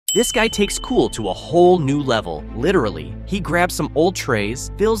This guy takes cool to a whole new level, literally. He grabs some old trays,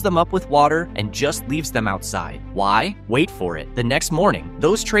 fills them up with water, and just leaves them outside. Why? Wait for it. The next morning,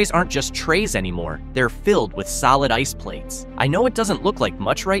 those trays aren't just trays anymore. They're filled with solid ice plates. I know it doesn't look like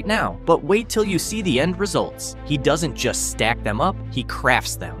much right now, but wait till you see the end results. He doesn't just stack them up, he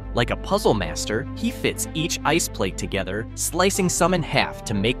crafts them. Like a puzzle master, he fits each ice plate together, slicing some in half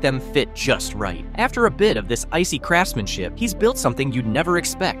to make them fit just right. After a bit of this icy craftsmanship, he's built something you'd never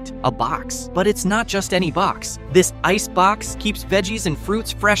expect, a box. But it's not just any box. This ice box keeps veggies and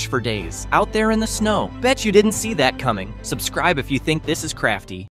fruits fresh for days, out there in the snow. Bet you didn't see that coming. Subscribe if you think this is crafty.